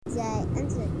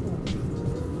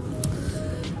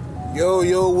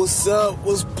Yo, what's up?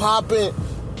 What's poppin'?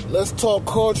 Let's talk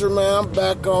culture, man. I'm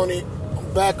back on it.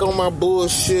 I'm back on my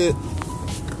bullshit.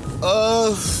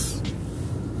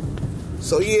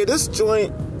 So yeah, this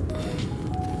joint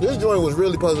was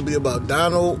really supposed to be about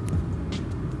Donald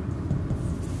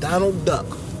Duck.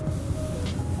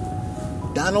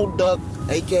 Donald Duck,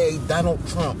 aka Donald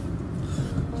Trump.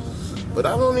 But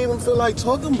I don't even feel like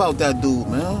talking about that dude,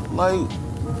 man. Like,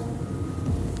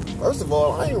 first of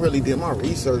all, I ain't really did my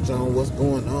research on what's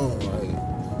going on. Like,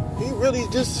 he really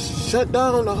just shut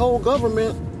down the whole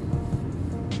government.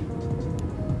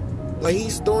 Like,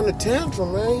 he's throwing a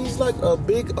tantrum, man. He's like a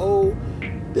big old...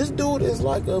 This dude is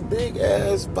like a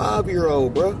big-ass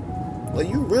 5-year-old, bro. Like,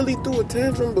 you really threw a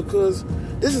tantrum because...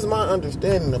 This is my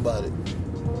understanding about it.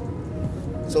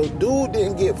 So, dude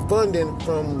didn't get funding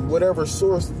from whatever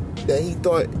source that he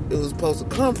thought it was supposed to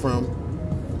come from.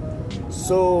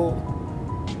 So,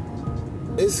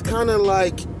 it's kind of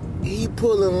like he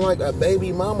pulling like a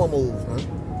baby mama move, man.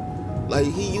 Like,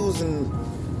 he using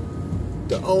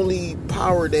the only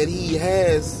power that he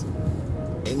has,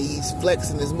 and he's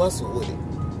flexing his muscle with it.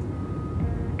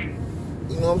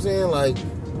 You know what I'm saying? Like,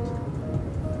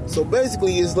 so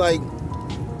basically, it's like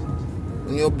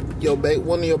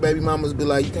one of your baby mamas be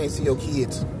like, you can't see your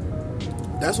kids.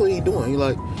 That's what he doing. He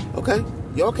like, okay,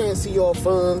 y'all can't see your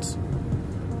funds.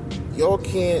 Y'all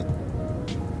can't.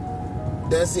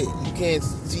 That's it. You can't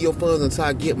see your funds until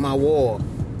I get my wall.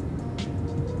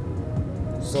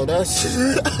 So that's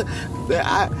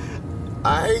that.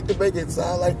 I hate to make it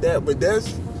sound like that, but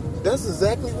that's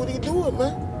exactly what he doing,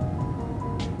 man.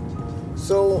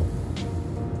 So,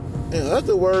 in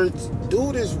other words,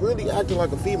 dude is really acting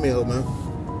like a female, man.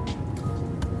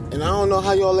 And I don't know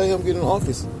how y'all let him get in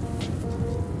office.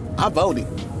 I voted.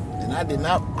 And I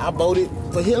voted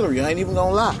for Hillary. I ain't even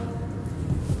gonna lie.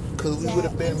 Because we would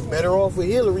have been better off with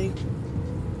Hillary,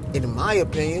 in my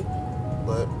opinion.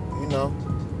 But, you know,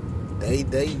 they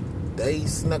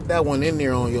snuck that one in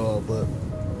there on y'all. But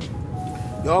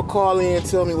y'all call in and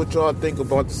tell me what y'all think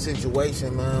about the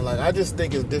situation, man. Like, I just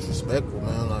think it's disrespectful,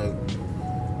 man. Like,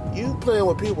 you playing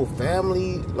with people's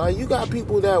family. Like, you got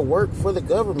people that work for the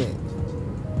government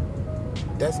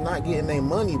that's not getting their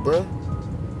money, bruh.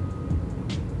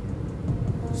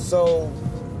 So,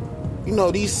 you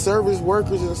know, these service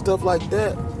workers and stuff like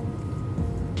that,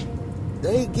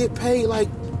 they get paid like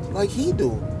he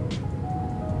do.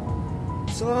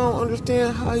 So I don't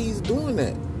understand how he's doing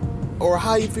that, or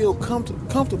how he feel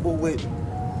comfortable with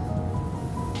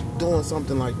doing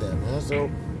something like that, man. So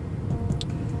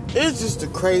it's just a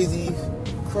crazy,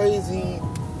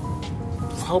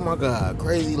 oh my God,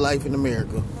 crazy life in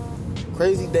America,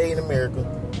 crazy day in America.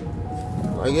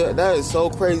 Like, yeah, that is so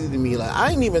crazy to me. Like, I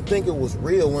didn't even think it was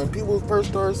real when people first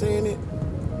started saying it.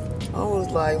 I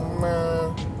was like,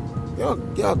 man,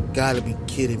 y'all gotta be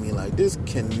kidding me. Like, this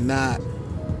cannot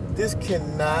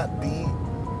be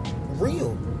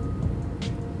real.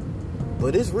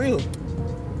 But it's real.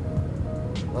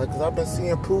 Like, cause I've been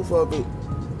seeing proof of it. You know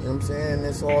what I'm saying?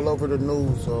 It's all over the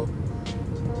news. So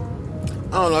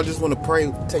I don't know. I just want to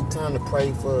take time to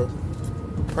pray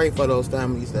for those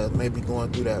families that may be going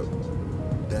through that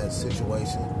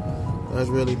situation. That's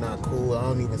really not cool. I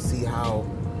don't even see how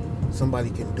somebody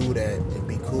can do that and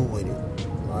be cool with it.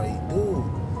 Like, dude,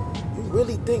 you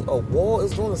really think a wall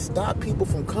is going to stop people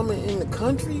from coming in the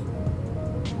country?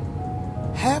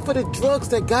 Half of the drugs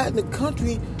that got in the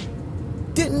country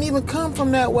didn't even come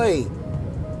from that way.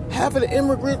 Half of the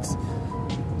immigrants.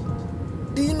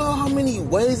 Do you know how many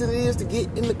ways it is to get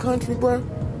in the country, bro?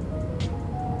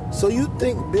 So you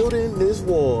think building this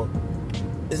wall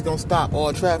is gonna stop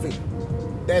all traffic?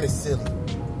 That is silly.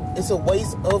 It's a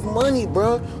waste of money,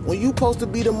 bro. When you supposed to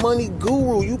be the money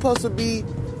guru, you supposed to be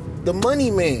the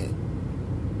money man.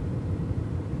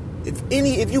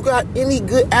 If you got any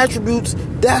good attributes,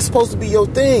 that's supposed to be your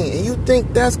thing. And you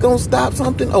think that's gonna stop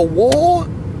something? A wall?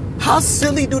 How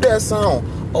silly do that sound?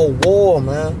 A wall,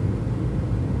 man.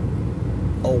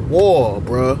 A wall,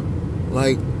 bro.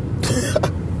 Like,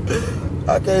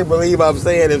 I can't believe I'm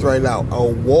saying this right now. A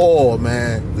wall,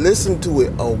 man. Listen to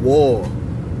it. A wall.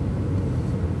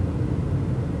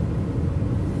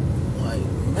 Like,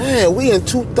 man, we in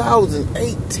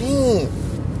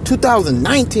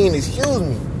 2019, excuse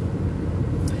me.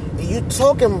 And you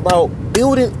talking about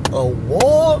building a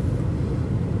wall?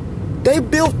 They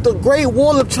built the Great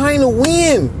Wall of China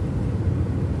when?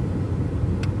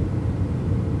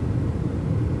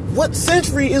 What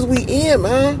century is we in,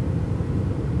 man?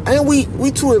 And we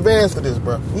too advanced for this,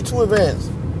 bro. We too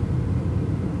advanced.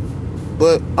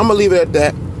 But I'm gonna leave it at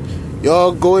that.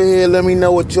 Y'all go ahead, let me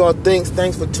know what y'all think.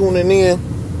 Thanks for tuning in.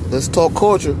 Let's talk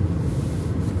culture.